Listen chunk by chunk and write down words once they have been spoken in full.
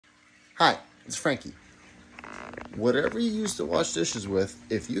Hi, it's Frankie. Whatever you use to wash dishes with,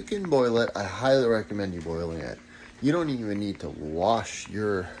 if you can boil it, I highly recommend you boiling it. You don't even need to wash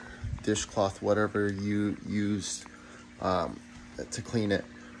your dishcloth, whatever you used to clean it.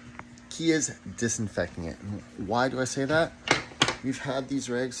 Key is disinfecting it. And why do I say that? We've had these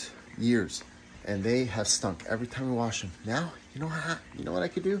rags years, and they have stunk every time we wash them. Now, you know what I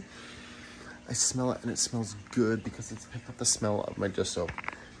could do? I smell it, and it smells good because it's picked up the smell of my dish soap.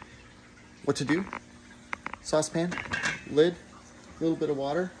 What to do? Saucepan, lid, a little bit of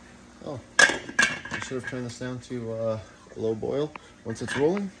water. Oh, I should have turned this down to a low boil. Once it's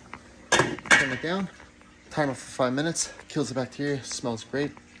rolling, turn it down, timer for 5 minutes, kills the bacteria, smells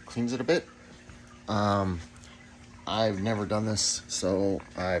great, cleans it a bit. I've never done this, so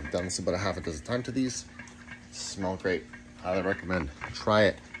I've done this about a half a dozen times to these. Smell great. Highly recommend. Try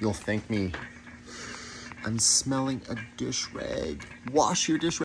it. You'll thank me. I'm smelling a dish rag. Wash your dish rag.